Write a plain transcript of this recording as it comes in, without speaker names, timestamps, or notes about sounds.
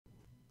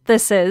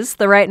This is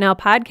the Right Now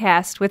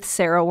Podcast with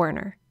Sarah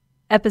Werner,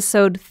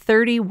 episode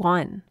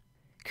 31,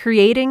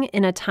 Creating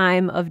in a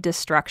Time of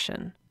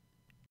Destruction.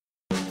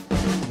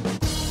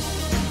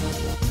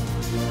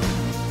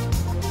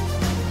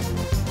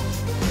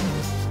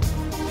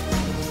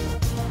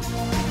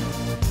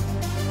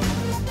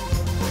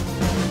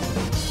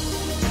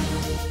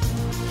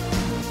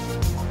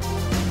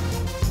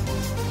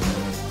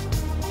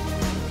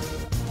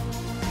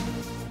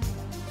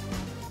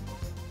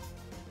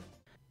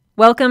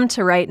 Welcome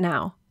to Right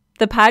Now,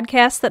 the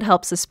podcast that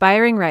helps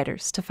aspiring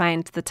writers to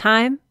find the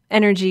time,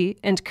 energy,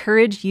 and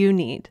courage you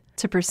need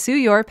to pursue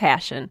your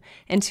passion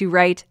and to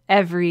write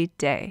every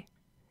day.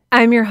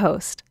 I'm your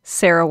host,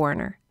 Sarah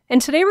Werner, and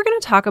today we're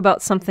going to talk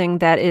about something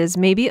that is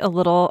maybe a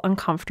little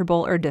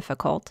uncomfortable or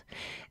difficult.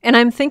 And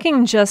I'm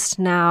thinking just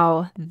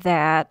now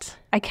that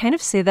I kind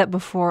of say that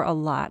before a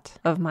lot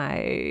of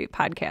my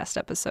podcast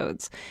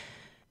episodes.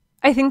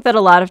 I think that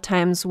a lot of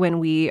times when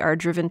we are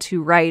driven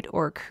to write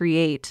or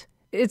create,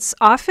 it's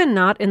often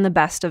not in the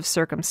best of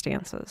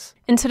circumstances.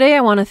 And today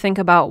I want to think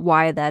about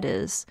why that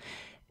is,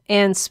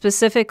 and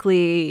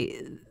specifically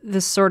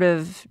the sort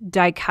of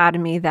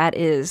dichotomy that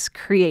is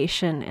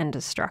creation and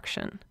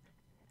destruction.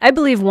 I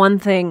believe one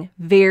thing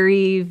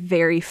very,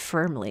 very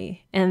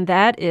firmly, and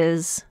that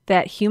is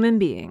that human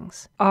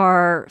beings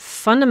are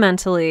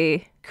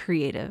fundamentally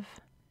creative.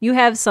 You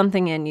have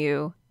something in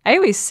you. I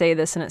always say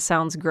this and it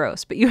sounds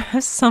gross, but you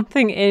have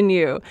something in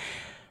you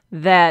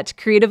that,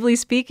 creatively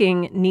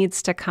speaking,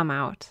 needs to come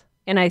out.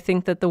 And I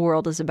think that the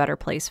world is a better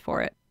place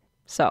for it.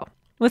 So,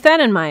 with that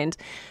in mind,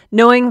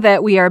 knowing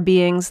that we are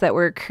beings that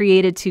were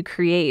created to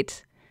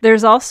create,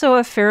 there's also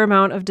a fair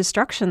amount of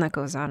destruction that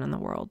goes on in the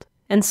world.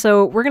 And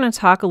so we're going to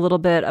talk a little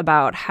bit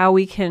about how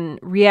we can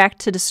react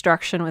to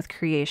destruction with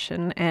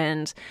creation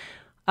and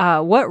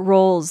what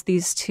roles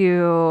these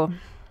two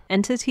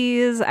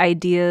entities,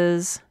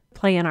 ideas,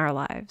 play in our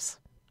lives.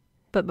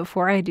 But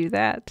before I do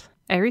that,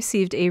 I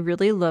received a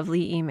really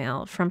lovely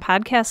email from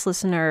podcast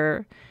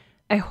listener,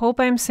 I hope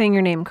I'm saying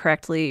your name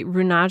correctly,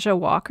 Runaja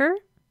Walker.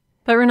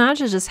 But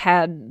Runaja just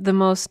had the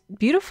most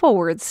beautiful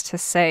words to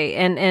say,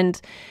 and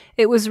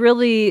it was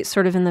really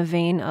sort of in the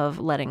vein of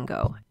letting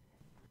go.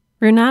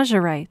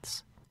 Runaja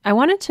writes, I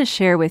wanted to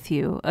share with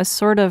you a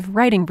sort of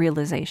writing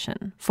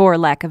realization, for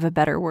lack of a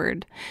better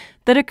word,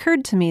 that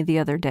occurred to me the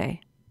other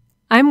day.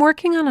 I'm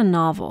working on a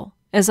novel,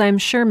 as I'm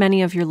sure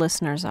many of your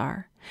listeners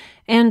are.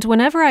 And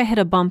whenever I hit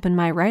a bump in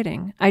my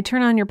writing, I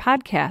turn on your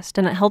podcast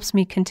and it helps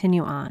me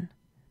continue on.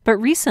 But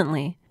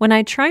recently, when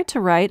I tried to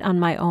write on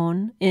my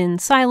own, in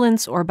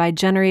silence or by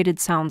generated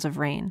sounds of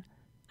rain,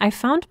 I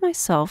found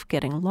myself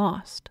getting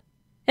lost.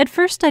 At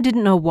first I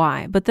didn't know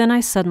why, but then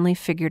I suddenly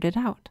figured it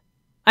out.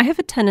 I have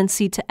a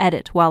tendency to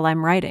edit while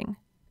I'm writing,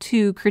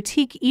 to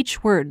critique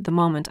each word the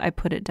moment I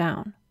put it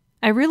down.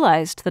 I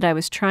realized that I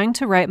was trying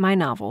to write my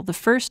novel, the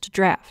first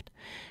draft,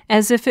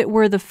 as if it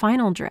were the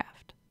final draft.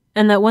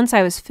 And that once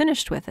I was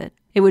finished with it,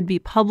 it would be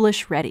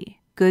publish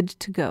ready, good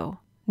to go,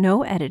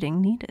 no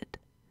editing needed.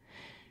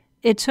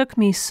 It took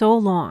me so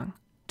long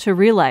to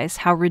realize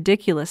how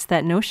ridiculous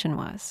that notion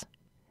was.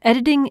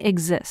 Editing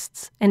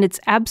exists, and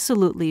it's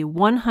absolutely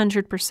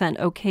 100%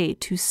 okay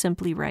to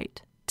simply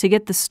write, to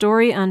get the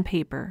story on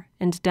paper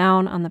and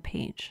down on the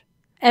page.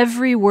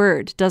 Every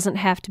word doesn't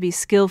have to be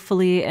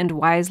skillfully and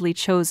wisely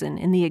chosen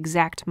in the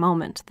exact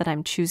moment that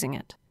I'm choosing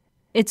it.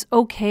 It's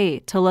okay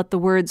to let the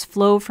words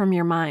flow from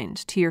your mind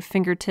to your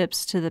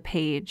fingertips to the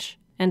page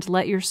and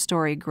let your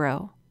story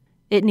grow.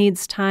 It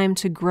needs time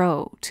to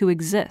grow, to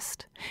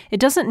exist.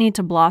 It doesn't need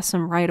to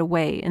blossom right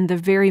away in the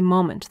very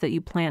moment that you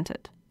plant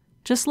it.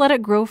 Just let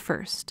it grow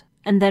first,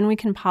 and then we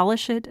can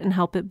polish it and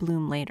help it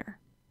bloom later.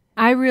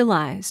 I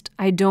realized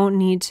I don't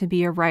need to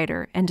be a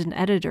writer and an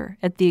editor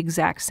at the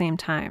exact same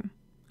time.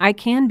 I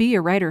can be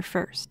a writer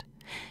first,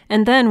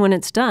 and then when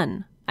it's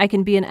done, I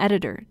can be an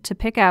editor to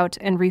pick out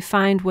and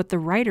refine what the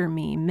writer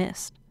me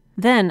missed.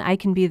 Then I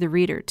can be the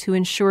reader to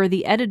ensure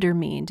the editor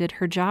me did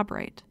her job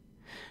right.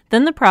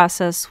 Then the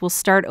process will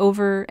start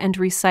over and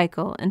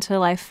recycle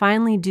until I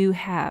finally do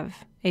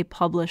have a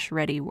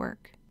publish-ready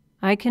work.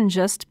 I can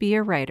just be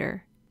a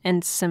writer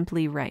and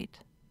simply write.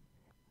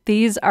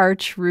 These are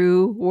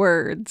true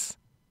words.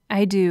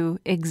 I do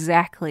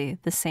exactly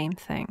the same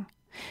thing.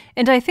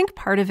 And I think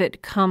part of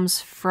it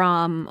comes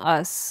from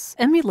us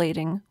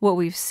emulating what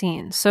we've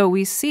seen. So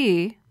we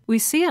see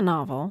a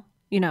novel,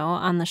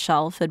 on the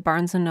shelf at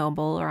Barnes &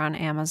 Noble or on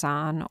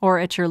Amazon or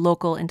at your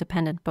local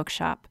independent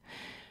bookshop.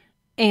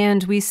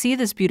 And we see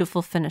this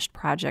beautiful finished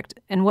project.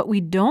 And what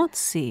we don't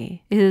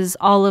see is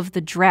all of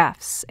the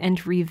drafts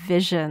and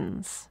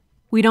revisions.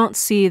 We don't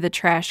see the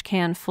trash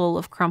can full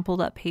of crumpled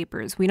up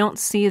papers. We don't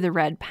see the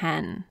red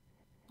pen.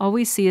 All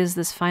we see is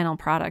this final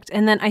product.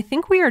 And then I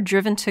think we are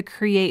driven to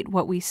create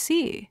what we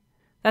see.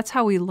 That's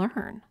how we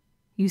learn.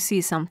 You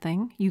see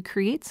something, you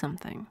create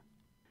something.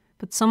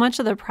 But so much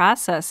of the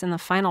process in the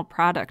final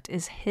product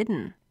is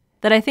hidden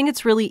that I think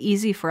it's really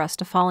easy for us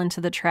to fall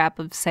into the trap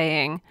of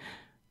saying,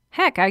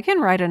 heck, I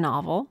can write a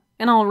novel,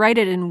 and I'll write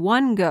it in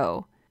one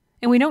go.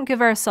 And we don't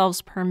give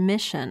ourselves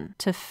permission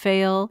to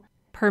fail,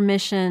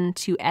 permission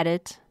to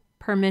edit,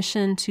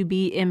 permission to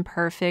be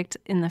imperfect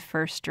in the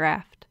first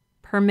draft,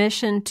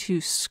 permission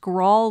to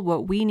scrawl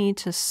what we need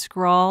to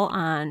scrawl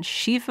on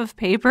sheaf of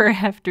paper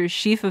after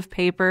sheaf of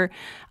paper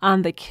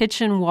on the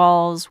kitchen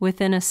walls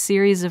within a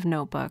series of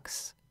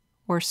notebooks,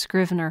 or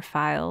Scrivener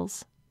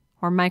files,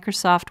 or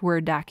Microsoft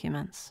Word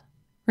documents.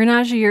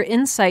 Renaja, your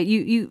insight,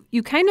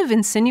 you kind of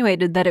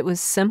insinuated that it was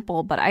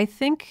simple, but I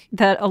think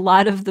that a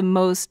lot of the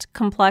most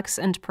complex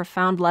and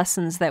profound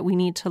lessons that we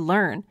need to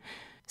learn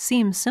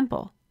seem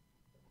simple.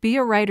 Be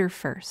a writer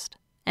first,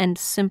 and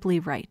simply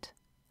write.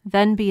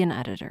 Then be an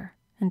editor,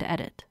 and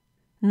edit.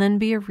 And then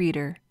be a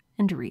reader,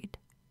 and read.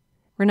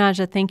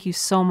 Renaja, thank you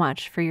so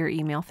much for your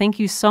email. Thank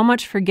you so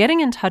much for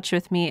getting in touch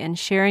with me and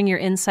sharing your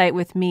insight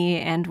with me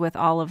and with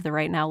all of the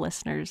Right Now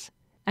listeners.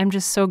 I'm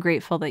just so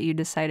grateful that you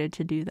decided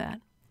to do that.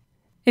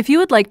 If you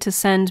would like to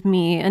send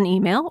me an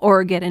email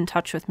or get in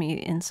touch with me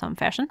in some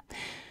fashion,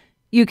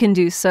 you can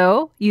do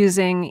so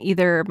using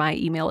either my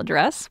email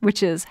address,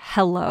 which is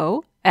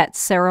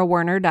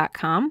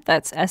hello@sarahwerner.com.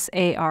 That's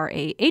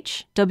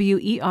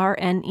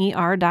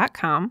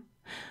SARAHWERNER.com.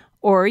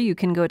 Or you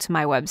can go to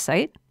my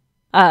website.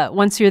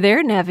 Once you're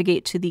there,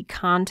 navigate to the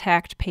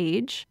contact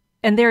page,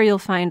 and there you'll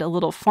find a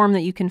little form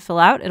that you can fill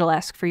out. It'll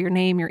ask for your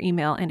name, your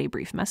email, and a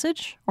brief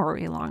message or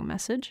a long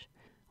message.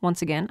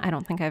 Once again, I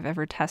don't think I've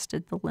ever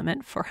tested the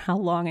limit for how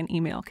long an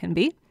email can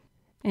be,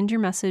 and your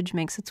message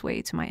makes its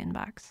way to my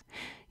inbox.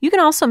 You can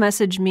also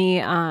message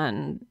me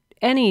on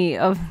any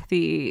of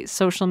the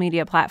social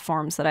media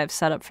platforms that I've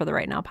set up for the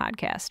Right Now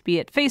podcast, be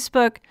it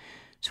Facebook,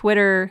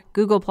 Twitter,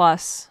 Google+,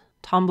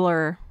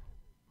 Tumblr,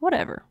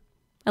 whatever.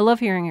 I love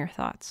hearing your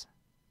thoughts,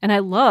 and I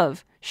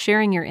love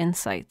sharing your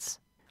insights.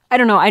 I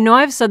don't know, I know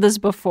I've said this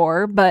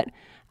before, but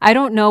I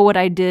don't know what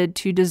I did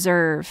to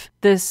deserve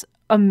this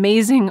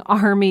amazing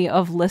army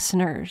of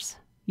listeners.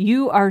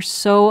 You are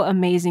so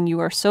amazing. You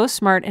are so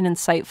smart and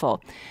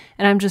insightful.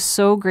 And I'm just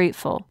so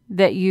grateful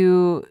that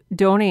you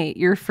donate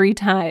your free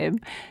time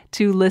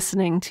to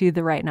listening to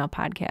the Right Now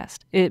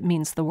podcast. It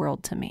means the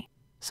world to me.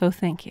 So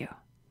thank you.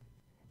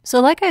 So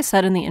like I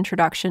said in the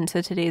introduction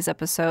to today's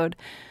episode,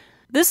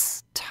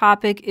 this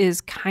topic is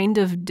kind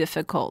of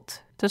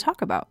difficult to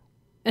talk about.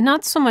 And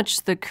not so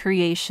much the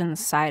creation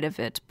side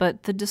of it,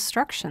 but the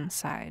destruction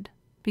side.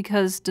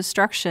 Because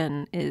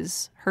destruction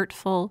is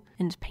hurtful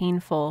and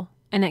painful,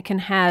 and it can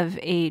have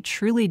a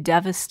truly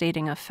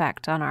devastating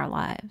effect on our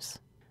lives.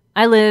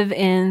 I live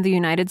in the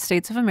United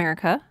States of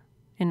America,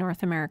 in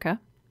North America,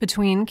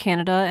 between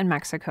Canada and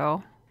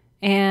Mexico.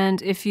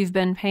 And if you've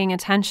been paying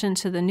attention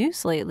to the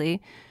news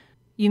lately,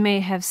 you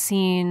may have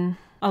seen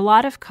a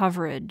lot of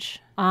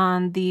coverage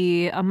on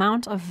the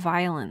amount of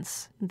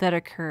violence that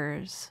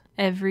occurs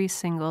every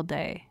single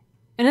day.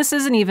 And this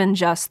isn't even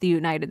just the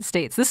United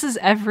States. This is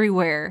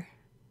everywhere.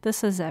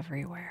 This is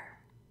everywhere.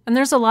 And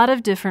there's a lot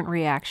of different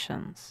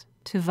reactions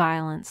to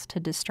violence, to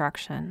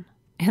destruction.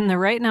 And the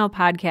Right Now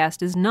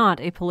podcast is not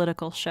a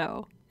political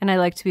show. And I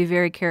like to be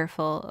very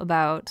careful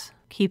about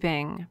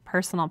keeping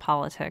personal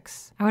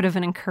politics out of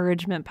an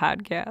encouragement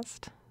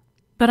podcast.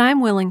 But I'm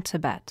willing to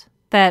bet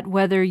that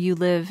whether you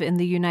live in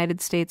the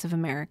United States of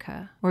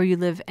America or you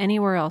live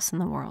anywhere else in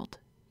the world,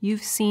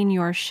 you've seen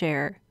your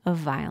share of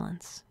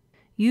violence.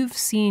 You've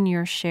seen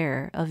your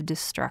share of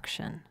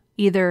destruction.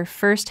 Either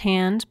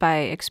firsthand by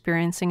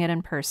experiencing it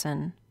in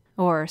person,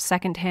 or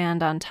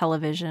secondhand on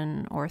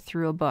television or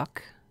through a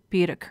book,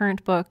 be it a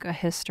current book, a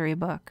history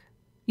book.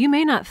 You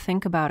may not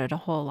think about it a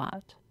whole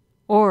lot,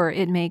 or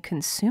it may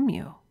consume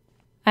you.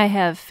 I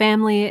have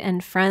family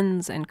and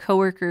friends and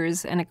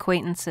coworkers and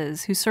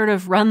acquaintances who sort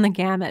of run the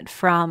gamut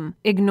from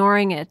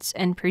ignoring it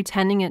and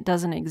pretending it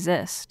doesn't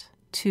exist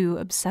to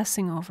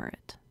obsessing over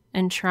it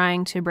and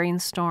trying to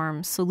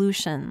brainstorm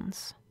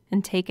solutions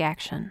and take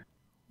action.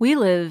 We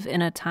live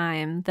in a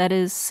time that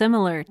is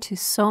similar to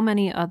so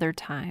many other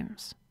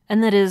times,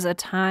 and that is a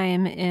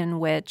time in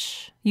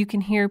which you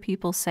can hear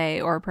people say,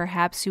 or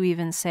perhaps you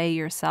even say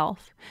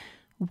yourself,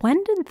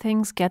 when did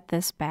things get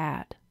this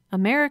bad?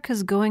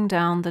 America's going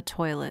down the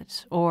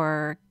toilet,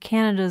 or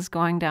Canada's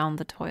going down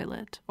the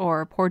toilet,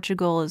 or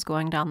Portugal is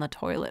going down the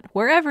toilet,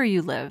 wherever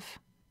you live.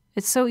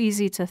 It's so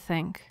easy to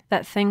think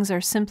that things are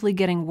simply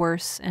getting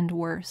worse and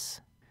worse,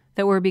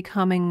 that we're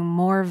becoming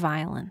more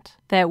violent,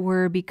 that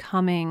we're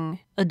becoming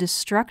a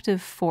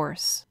destructive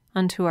force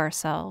unto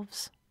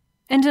ourselves.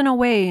 And in a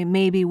way,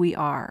 maybe we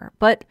are,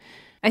 but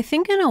I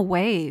think in a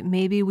way,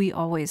 maybe we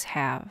always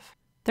have.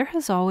 There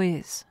has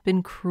always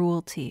been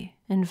cruelty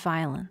and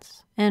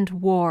violence and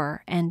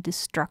war and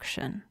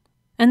destruction.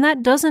 And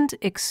that doesn't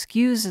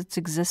excuse its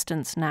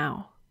existence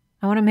now.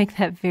 I want to make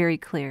that very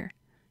clear.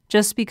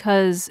 Just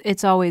because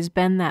it's always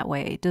been that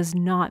way does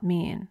not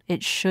mean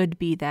it should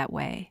be that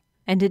way.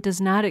 And it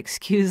does not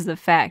excuse the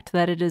fact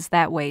that it is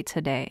that way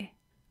today.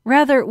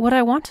 Rather, what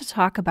I want to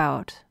talk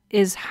about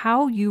is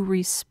how you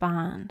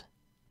respond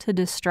to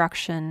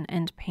destruction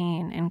and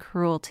pain and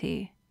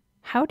cruelty.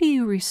 How do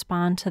you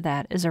respond to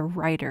that as a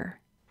writer?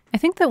 I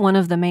think that one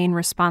of the main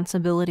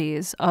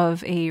responsibilities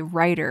of a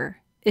writer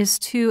is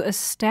to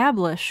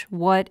establish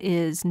what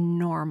is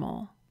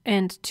normal.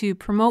 and to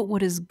promote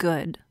what is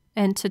good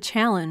and to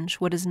challenge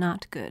what is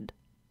not good.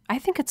 I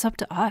think it's up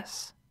to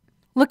us.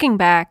 Looking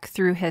back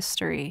through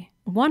history,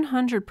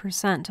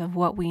 100% of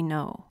what we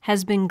know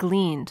has been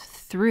gleaned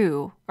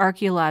through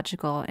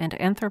archaeological and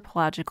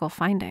anthropological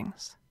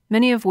findings,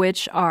 many of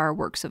which are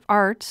works of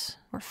art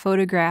or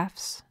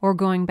photographs, or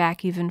going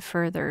back even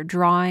further,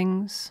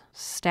 drawings,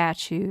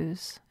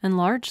 statues, and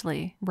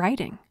largely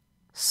writing.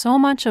 So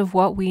much of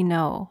what we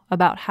know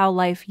about how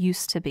life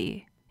used to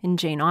be in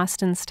Jane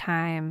Austen's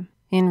time,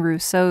 in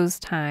Rousseau's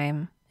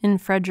time, in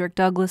Frederick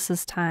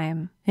Douglass's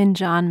time, in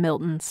John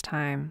Milton's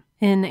time,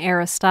 in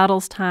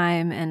Aristotle's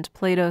time and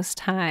Plato's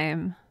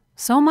time.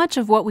 So much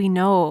of what we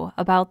know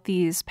about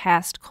these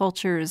past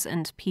cultures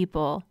and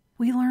people,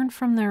 we learn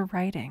from their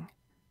writing.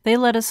 They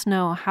let us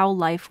know how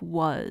life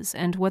was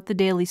and what the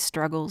daily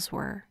struggles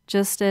were,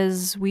 just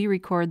as we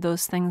record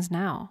those things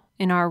now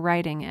in our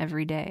writing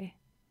every day.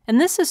 And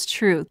this is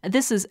true.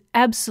 This is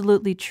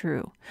absolutely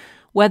true.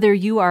 Whether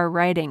you are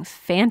writing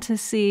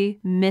fantasy,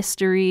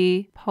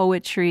 mystery,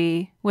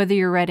 poetry, whether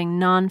you're writing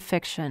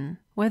nonfiction,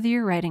 whether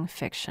you're writing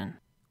fiction,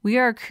 we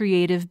are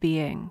creative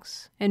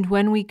beings. And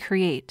when we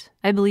create,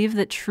 I believe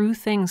that true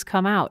things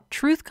come out.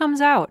 Truth comes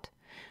out.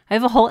 I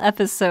have a whole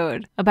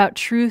episode about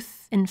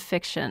truth in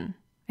fiction.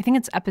 I think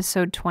it's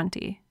episode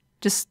 20,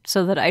 just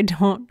so that I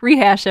don't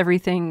rehash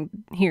everything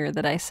here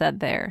that I said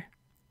there.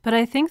 But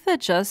I think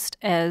that just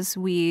as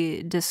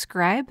we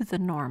describe the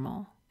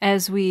normal,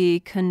 as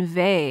we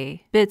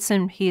convey bits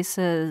and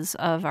pieces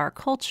of our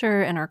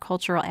culture and our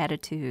cultural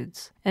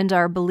attitudes and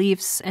our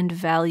beliefs and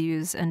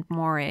values and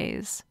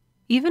mores,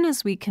 even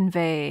as we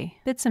convey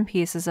bits and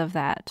pieces of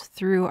that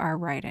through our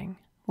writing,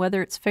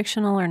 whether it's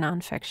fictional or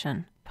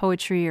nonfiction,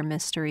 poetry or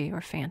mystery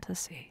or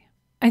fantasy,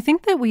 I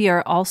think that we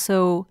are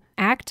also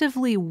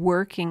actively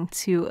working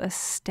to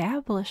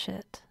establish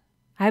it.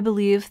 I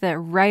believe that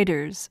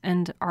writers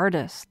and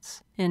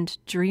artists and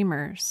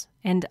dreamers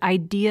and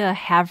idea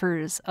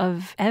havers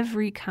of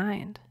every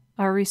kind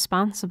are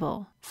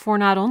responsible for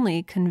not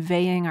only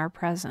conveying our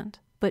present,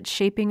 but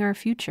shaping our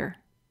future.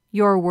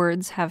 Your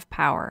words have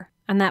power,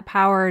 and that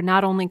power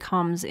not only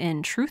comes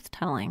in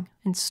truth-telling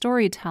and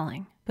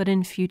storytelling, but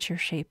in future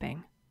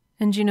shaping.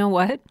 And you know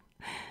what?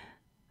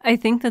 I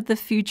think that the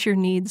future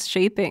needs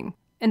shaping.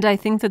 And I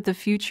think that the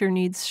future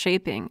needs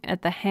shaping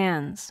at the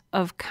hands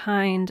of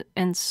kind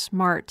and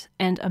smart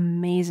and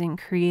amazing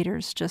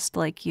creators just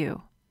like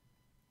you.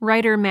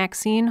 Writer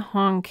Maxine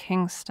Hong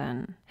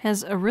Kingston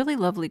has a really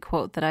lovely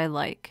quote that I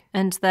like,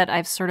 and that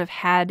I've sort of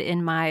had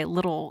in my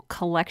little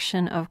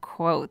collection of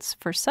quotes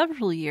for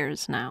several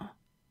years now.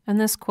 And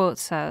this quote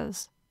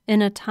says,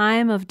 "In a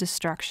time of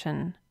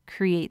destruction,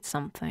 create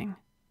something."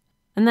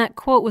 And that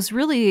quote was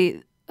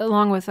really,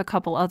 along with a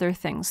couple other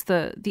things,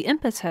 the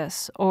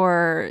impetus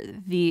or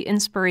the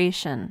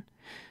inspiration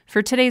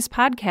for today's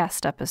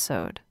podcast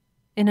episode.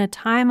 In a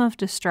time of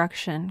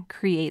destruction,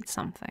 create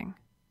something.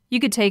 You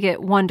could take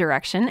it one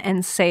direction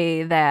and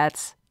say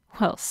that,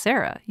 well,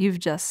 Sarah, you've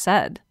just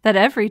said that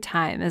every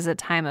time is a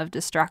time of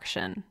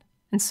destruction,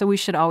 and so we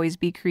should always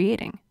be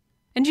creating.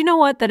 And you know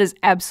what? That is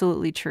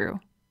absolutely true.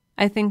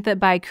 I think that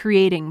by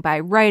creating, by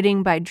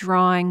writing, by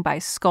drawing, by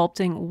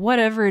sculpting,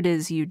 whatever it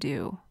is you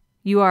do,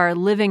 you are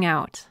living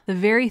out the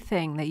very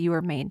thing that you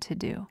are made to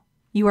do.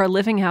 You are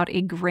living out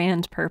a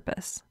grand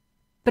purpose.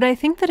 But I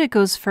think that it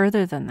goes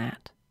further than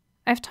that.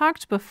 I've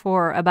talked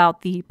before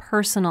about the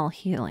personal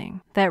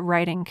healing that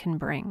writing can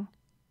bring.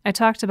 I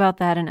talked about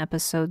that in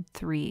episode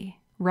 3,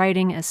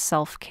 writing as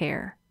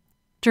self-care.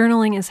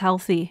 Journaling is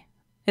healthy.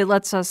 It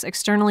lets us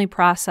externally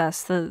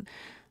process the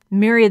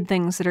myriad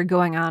things that are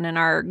going on in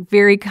our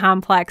very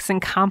complex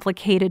and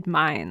complicated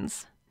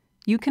minds.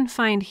 You can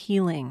find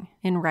healing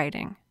in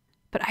writing.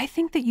 But I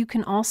think that you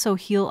can also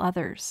heal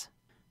others.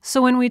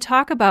 So when we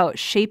talk about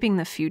shaping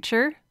the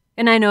future,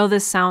 and I know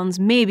this sounds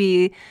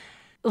maybe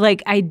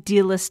like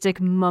idealistic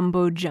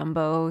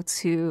mumbo-jumbo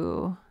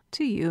to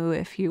you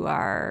if you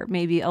are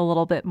maybe a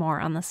little bit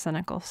more on the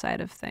cynical side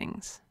of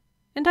things.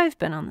 And I've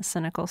been on the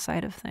cynical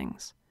side of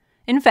things.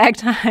 In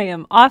fact, I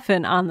am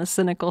often on the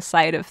cynical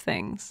side of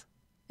things.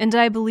 And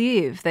I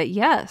believe that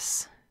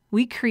yes,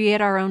 we create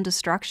our own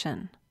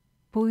destruction,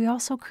 but we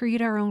also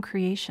create our own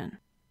creation.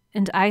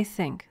 And I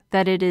think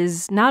that it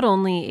is not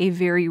only a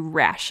very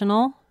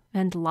rational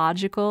and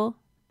logical,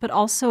 but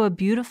also a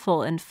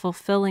beautiful and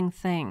fulfilling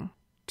thing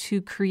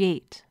to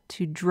create,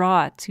 to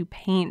draw, to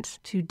paint,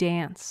 to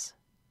dance,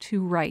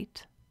 to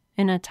write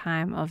in a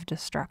time of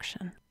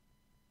destruction.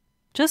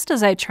 Just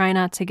as I try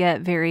not to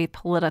get very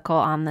political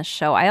on this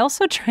show, I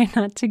also try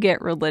not to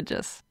get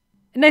religious.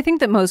 And I think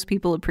that most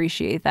people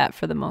appreciate that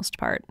for the most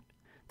part.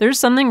 There's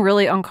something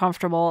really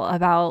uncomfortable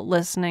about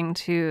listening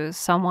to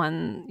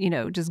someone,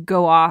 just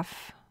go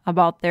off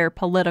about their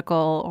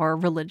political or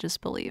religious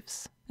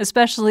beliefs,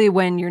 especially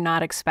when you're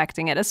not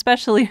expecting it,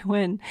 especially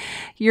when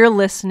you're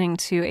listening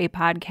to a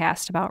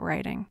podcast about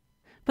writing.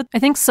 But I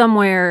think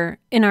somewhere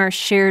in our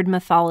shared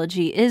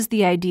mythology is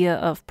the idea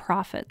of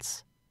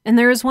prophets. And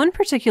there is one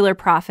particular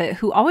prophet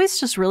who always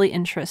just really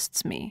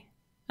interests me,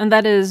 and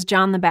that is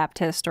John the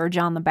Baptist or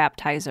John the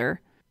Baptizer.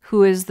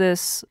 who is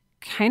this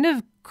kind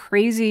of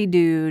crazy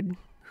dude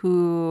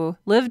who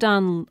lived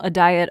on a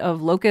diet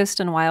of locust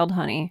and wild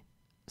honey,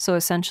 so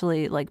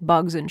essentially like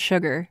bugs and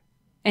sugar,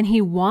 and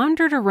he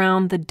wandered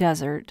around the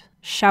desert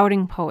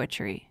shouting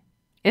poetry.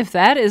 If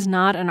that is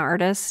not an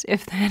artist,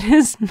 if that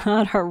is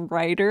not a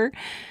writer,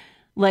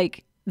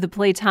 like the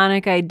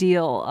Platonic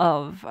ideal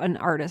of an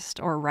artist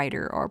or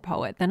writer or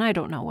poet, then I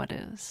don't know what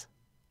is.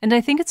 And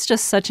I think it's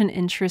just such an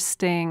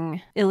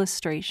interesting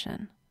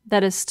illustration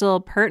that is still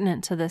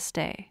pertinent to this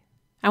day.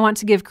 I want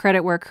to give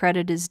credit where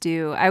credit is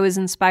due. I was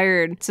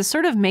inspired to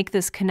sort of make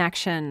this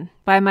connection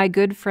by my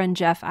good friend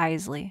Jeff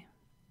Isley.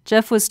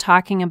 Jeff was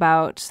talking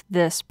about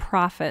this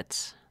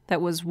prophet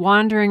that was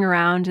wandering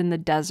around in the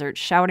desert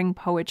shouting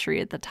poetry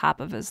at the top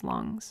of his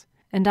lungs.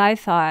 And I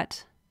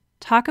thought,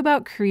 talk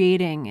about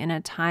creating in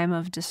a time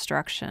of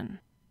destruction.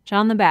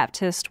 John the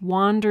Baptist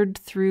wandered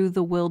through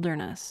the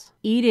wilderness,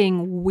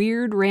 eating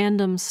weird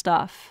random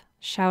stuff,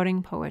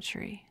 shouting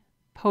poetry.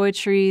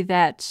 Poetry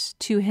that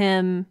to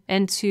him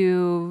and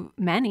to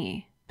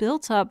many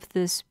built up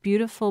this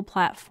beautiful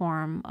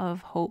platform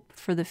of hope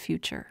for the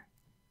future.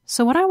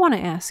 So what I want to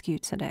ask you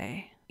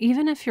today,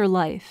 even if your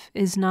life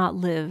is not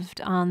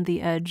lived on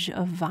the edge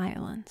of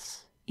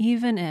violence,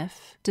 even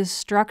if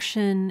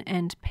destruction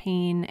and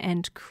pain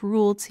and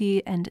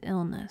cruelty and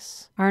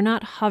illness are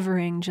not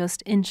hovering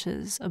just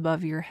inches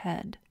above your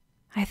head,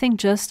 I think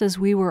just as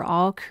we were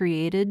all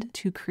created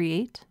to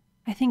create,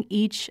 I think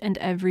each and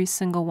every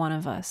single one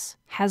of us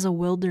has a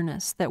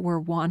wilderness that we're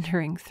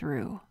wandering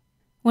through.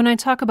 When I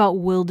talk about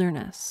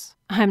wilderness,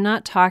 I'm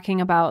not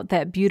talking about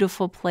that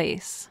beautiful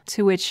place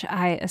to which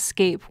I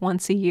escape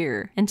once a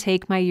year and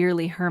take my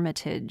yearly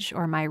hermitage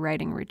or my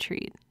writing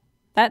retreat.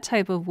 That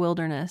type of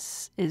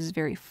wilderness is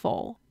very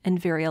full and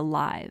very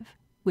alive,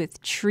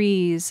 with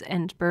trees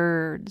and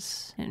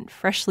birds and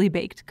freshly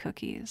baked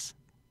cookies.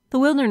 The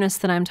wilderness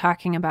that I'm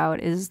talking about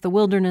is the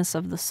wilderness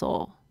of the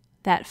soul,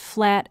 that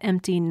flat,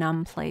 empty,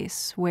 numb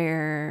place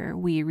where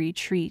we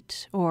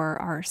retreat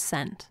or are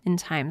sent in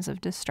times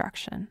of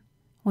destruction.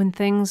 When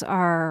things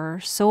are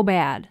so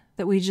bad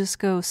that we just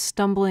go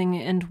stumbling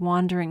and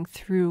wandering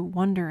through,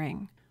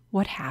 wondering,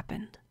 what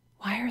happened?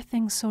 Why are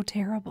things so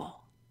terrible?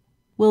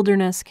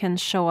 Wilderness can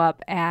show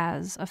up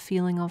as a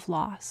feeling of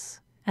loss,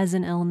 as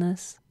an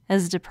illness,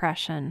 as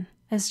depression,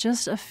 as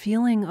just a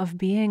feeling of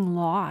being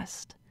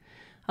lost,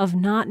 of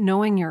not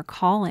knowing your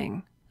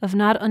calling, of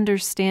not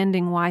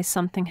understanding why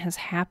something has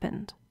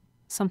happened,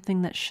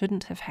 something that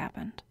shouldn't have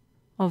happened,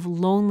 of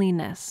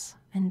loneliness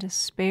and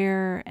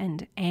despair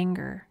and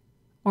anger.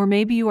 Or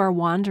maybe you are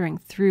wandering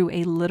through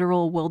a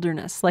literal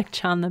wilderness like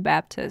John the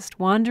Baptist,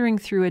 wandering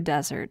through a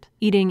desert,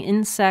 eating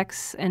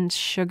insects and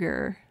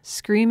sugar,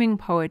 screaming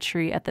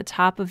poetry at the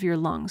top of your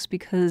lungs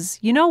because,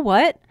 you know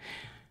what?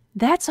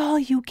 That's all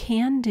you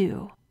can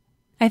do.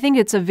 I think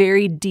it's a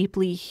very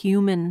deeply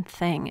human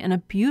thing and a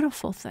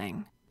beautiful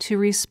thing to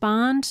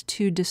respond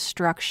to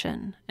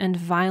destruction and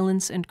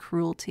violence and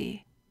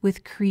cruelty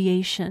with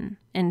creation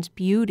and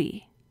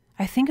beauty.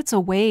 I think it's a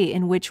way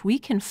in which we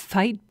can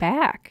fight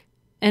back.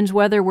 And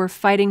whether we're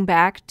fighting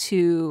back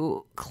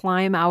to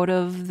climb out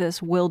of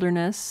this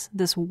wilderness,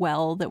 this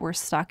well that we're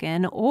stuck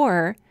in,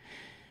 or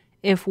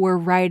if we're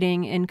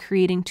writing and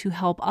creating to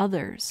help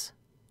others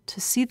to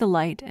see the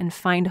light and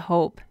find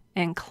hope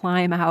and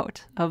climb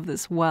out of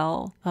this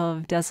well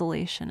of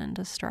desolation and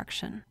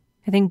destruction.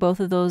 I think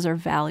both of those are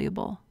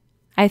valuable.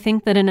 I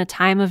think that in a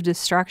time of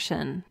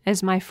destruction,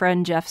 as my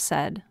friend Jeff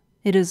said,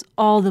 it is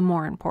all the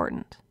more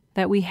important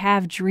that we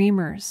have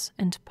dreamers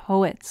and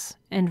poets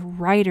and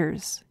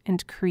writers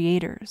and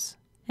creators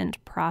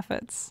and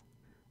prophets.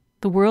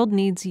 The world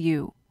needs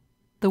you.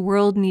 The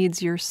world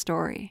needs your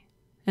story.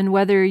 And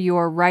whether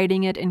you're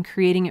writing it and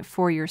creating it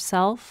for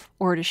yourself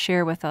or to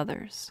share with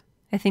others,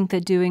 I think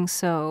that doing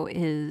so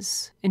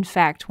is, in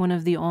fact, one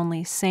of the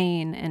only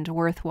sane and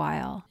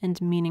worthwhile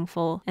and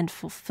meaningful and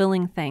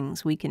fulfilling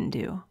things we can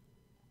do.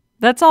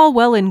 That's all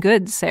well and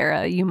good,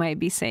 Sarah, you might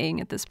be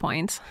saying at this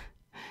point.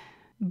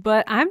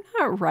 But I'm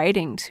not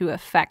writing to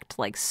affect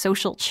like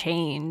social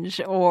change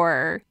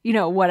or,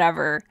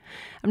 whatever.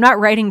 I'm not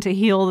writing to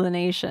heal the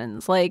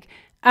nations. Like,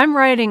 I'm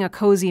writing a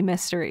cozy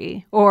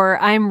mystery or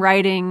I'm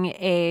writing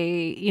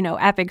a,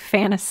 epic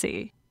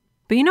fantasy.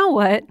 But you know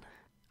what?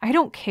 I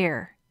don't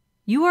care.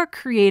 You are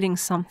creating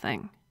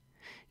something.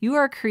 You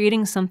are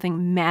creating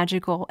something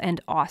magical and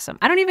awesome.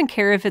 I don't even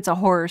care if it's a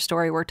horror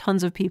story where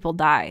tons of people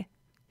die.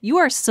 You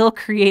are still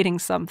creating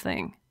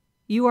something.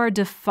 You are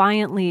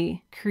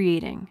defiantly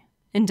creating.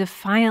 And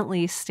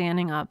defiantly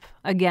standing up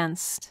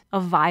against a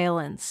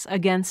violence,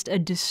 against a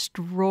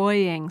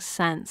destroying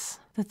sense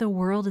that the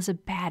world is a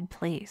bad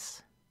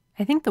place.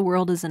 I think the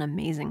world is an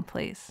amazing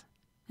place.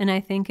 And I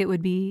think it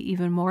would be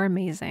even more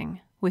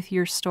amazing with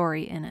your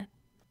story in it.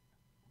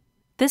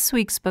 This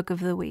week's book of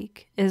the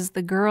week is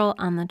The Girl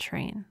on the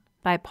Train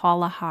by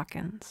Paula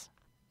Hawkins.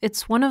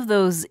 It's one of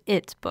those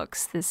it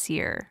books this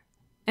year.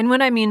 And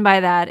what I mean by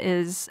that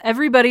is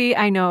everybody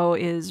I know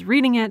is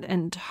reading it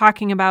and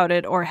talking about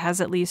it or has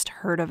at least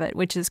heard of it,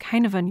 which is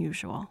kind of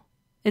unusual.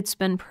 It's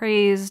been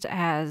praised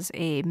as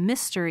a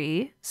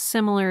mystery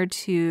similar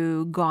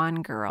to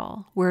Gone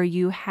Girl, where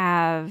you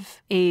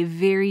have a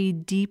very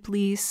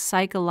deeply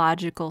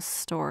psychological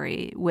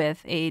story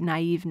with a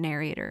naive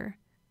narrator,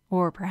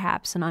 or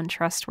perhaps an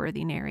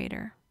untrustworthy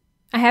narrator.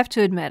 I have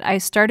to admit, I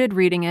started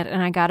reading it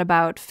and I got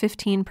about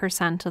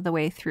 15% of the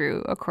way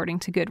through, according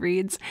to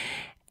Goodreads,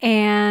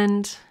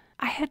 and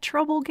I had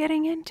trouble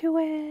getting into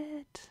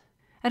it.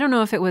 I don't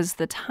know if it was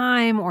the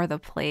time or the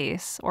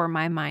place or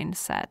my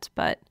mindset,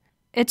 but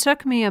it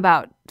took me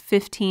about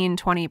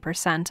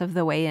 15-20% of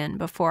the way in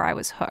before I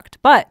was hooked.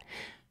 But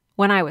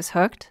when I was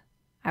hooked,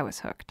 I was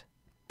hooked.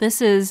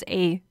 This is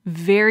a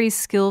very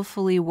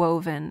skillfully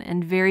woven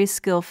and very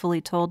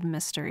skillfully told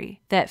mystery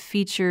that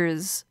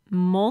features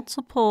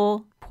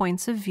multiple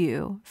points of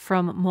view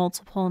from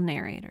multiple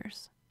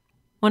narrators.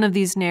 One of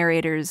these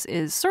narrators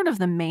is sort of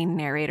the main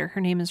narrator.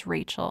 Her name is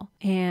Rachel,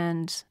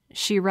 and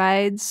she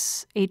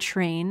rides a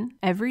train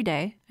every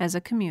day as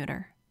a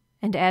commuter.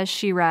 And as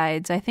she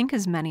rides, I think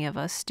as many of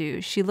us do,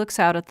 she looks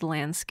out at the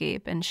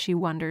landscape and she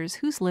wonders,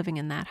 who's living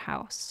in that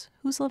house?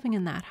 Who's living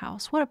in that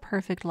house? What a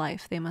perfect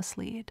life they must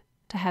lead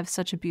to have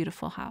such a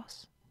beautiful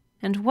house.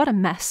 And what a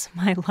mess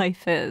my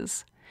life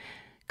is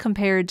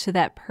compared to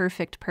that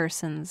perfect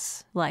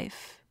person's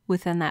life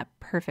within that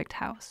perfect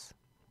house.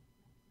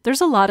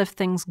 There's a lot of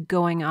things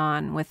going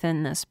on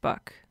within this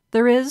book.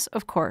 There is,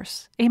 of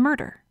course, a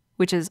murder,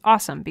 which is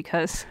awesome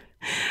because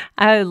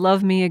I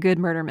love me a good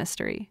murder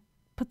mystery.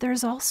 But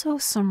there's also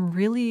some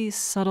really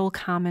subtle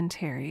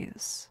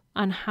commentaries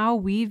on how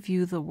we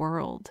view the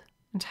world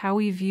and how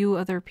we view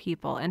other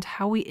people and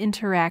how we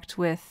interact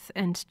with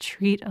and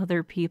treat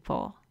other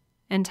people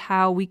and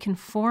how we can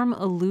form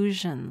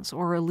illusions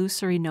or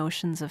illusory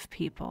notions of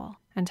people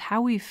and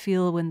how we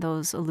feel when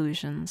those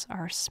illusions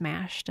are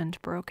smashed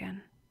and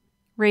broken.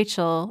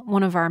 Rachel,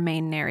 one of our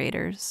main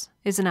narrators,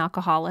 is an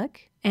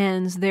alcoholic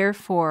and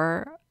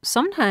therefore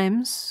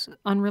sometimes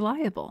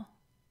unreliable.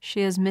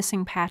 She has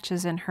missing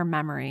patches in her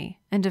memory,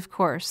 and of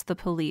course, the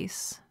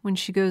police, when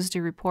she goes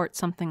to report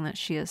something that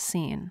she has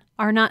seen,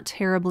 are not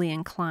terribly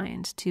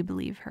inclined to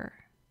believe her.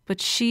 But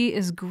she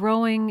is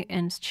growing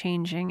and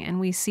changing, and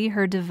we see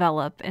her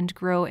develop and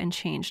grow and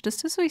change,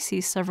 just as we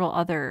see several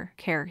other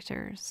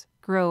characters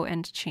grow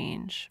and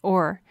change,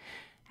 or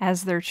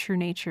as their true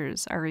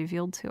natures are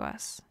revealed to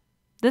us.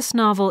 This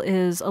novel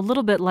is a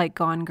little bit like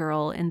Gone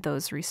Girl in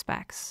those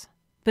respects,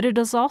 but it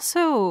is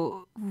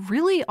also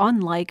really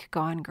unlike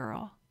Gone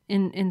Girl.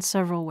 In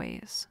several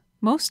ways.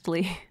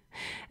 Mostly,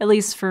 at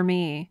least for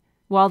me,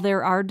 while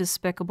there are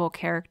despicable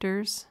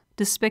characters,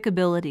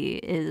 despicability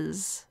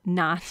is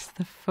not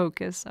the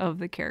focus of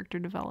the character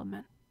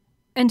development.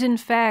 And in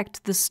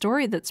fact, the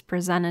story that's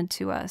presented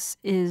to us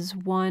is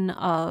one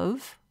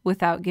of,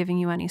 without giving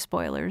you any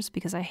spoilers,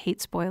 because I hate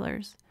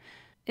spoilers,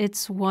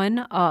 it's one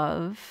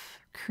of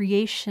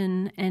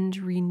creation and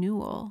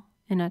renewal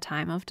in a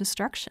time of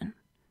destruction.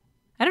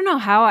 I don't know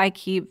how I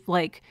keep,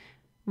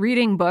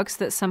 reading books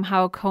that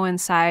somehow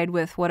coincide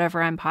with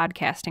whatever I'm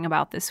podcasting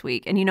about this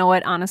week. And you know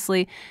what?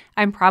 Honestly,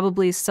 I'm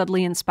probably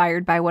subtly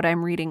inspired by what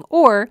I'm reading,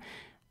 or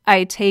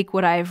I take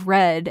what I've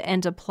read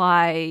and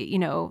apply,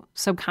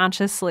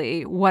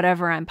 subconsciously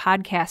whatever I'm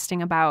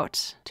podcasting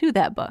about to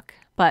that book.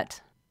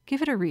 But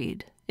give it a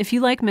read. If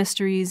you like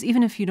mysteries,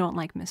 even if you don't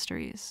like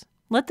mysteries,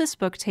 let this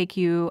book take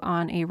you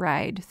on a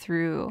ride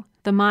through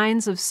the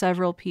minds of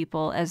several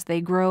people as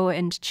they grow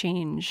and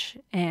change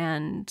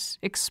and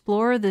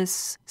explore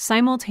this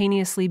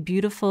simultaneously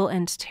beautiful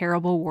and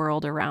terrible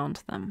world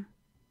around them.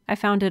 I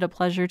found it a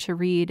pleasure to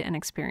read and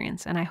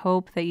experience, and I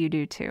hope that you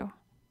do too.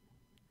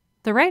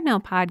 The Right Now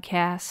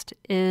podcast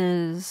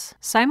is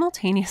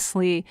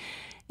simultaneously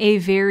a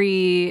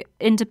very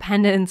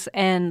independent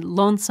and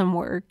lonesome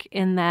work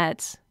in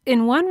that,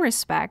 in one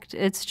respect,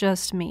 it's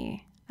just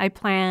me. I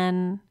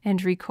plan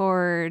and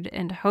record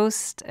and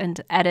host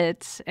and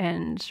edit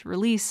and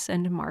release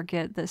and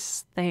market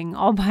this thing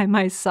all by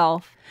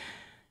myself.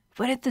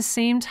 But at the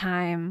same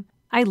time,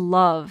 I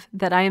love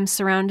that I am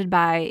surrounded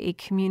by a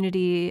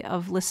community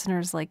of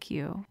listeners like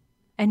you.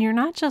 And you're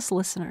not just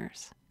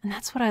listeners, and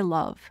that's what I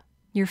love.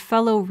 You're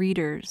fellow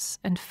readers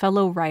and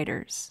fellow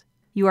writers.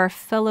 You are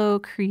fellow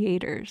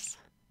creators.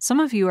 Some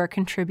of you are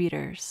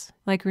contributors,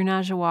 like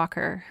Runaja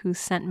Walker, who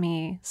sent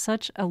me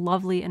such a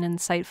lovely and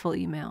insightful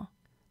email.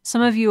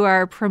 Some of you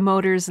are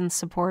promoters and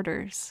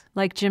supporters,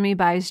 like Jimmy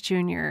Buys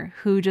Jr.,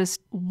 who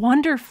just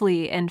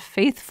wonderfully and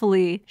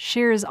faithfully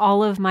shares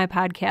all of my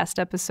podcast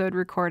episode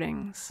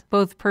recordings,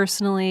 both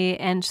personally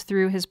and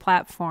through his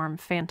platform,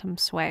 Phantom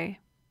Sway.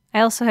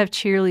 I also have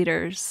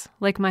cheerleaders,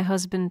 like my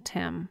husband,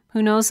 Tim,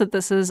 who knows that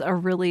this is a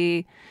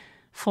really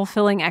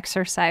fulfilling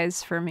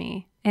exercise for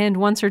me, and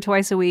once or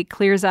twice a week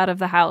clears out of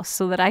the house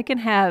so that I can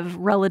have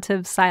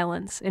relative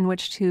silence in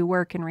which to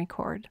work and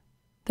record.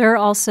 There are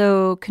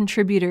also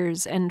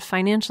contributors and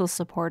financial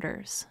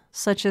supporters,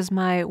 such as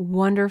my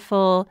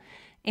wonderful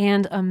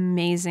and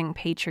amazing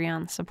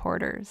Patreon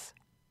supporters.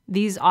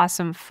 These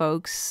awesome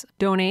folks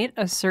donate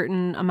a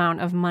certain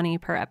amount of money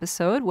per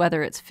episode,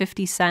 whether it's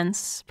 50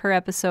 cents per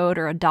episode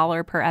or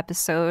 $1 per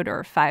episode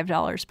or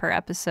 $5 per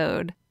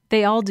episode.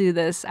 They all do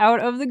this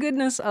out of the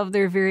goodness of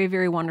their very,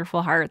 very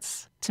wonderful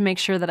hearts to make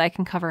sure that I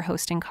can cover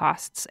hosting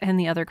costs and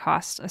the other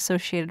costs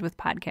associated with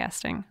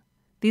podcasting.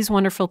 These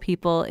wonderful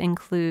people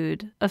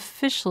include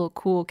official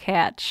cool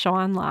cat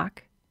Sean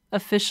Locke,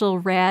 official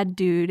rad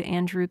dude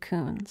Andrew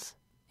Coons,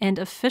 and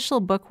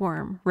official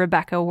bookworm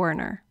Rebecca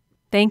Werner.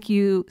 Thank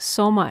you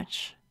so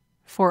much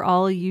for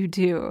all you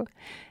do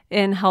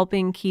in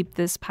helping keep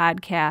this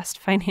podcast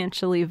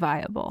financially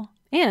viable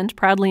and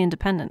proudly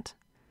independent.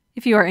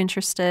 If you are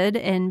interested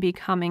in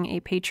becoming a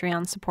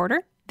Patreon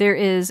supporter, there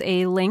is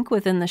a link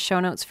within the show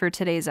notes for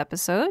today's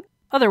episode.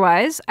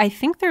 Otherwise, I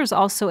think there's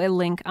also a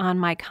link on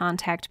my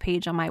contact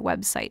page on my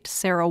website,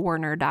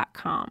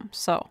 sarahwerner.com.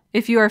 So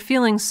if you are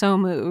feeling so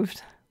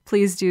moved,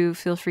 please do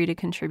feel free to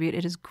contribute.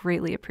 It is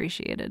greatly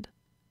appreciated.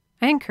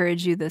 I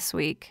encourage you this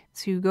week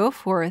to go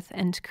forth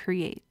and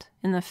create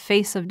in the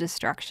face of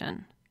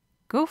destruction.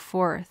 Go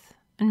forth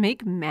and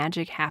make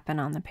magic happen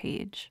on the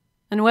page.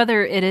 And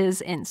whether it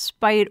is in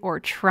spite or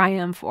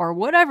triumph or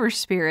whatever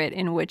spirit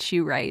in which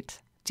you write,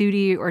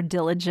 duty or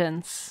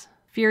diligence,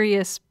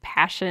 furious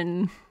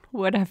passion,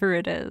 whatever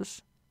it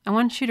is, I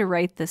want you to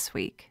write this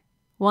week,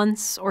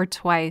 once or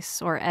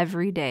twice or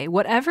every day,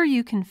 whatever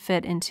you can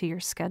fit into your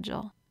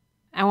schedule.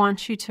 I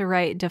want you to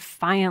write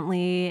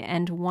defiantly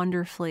and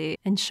wonderfully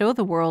and show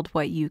the world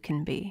what you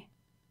can be.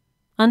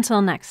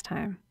 Until next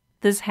time,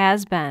 this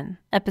has been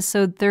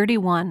episode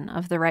 31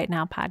 of the Right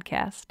Now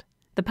podcast,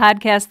 the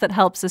podcast that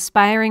helps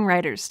aspiring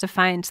writers to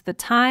find the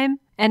time,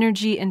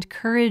 energy, and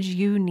courage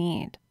you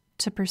need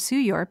to pursue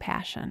your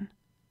passion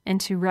and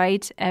to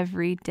write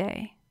every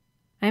day.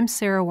 I'm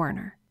Sarah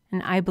Werner,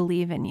 and I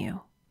believe in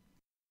you.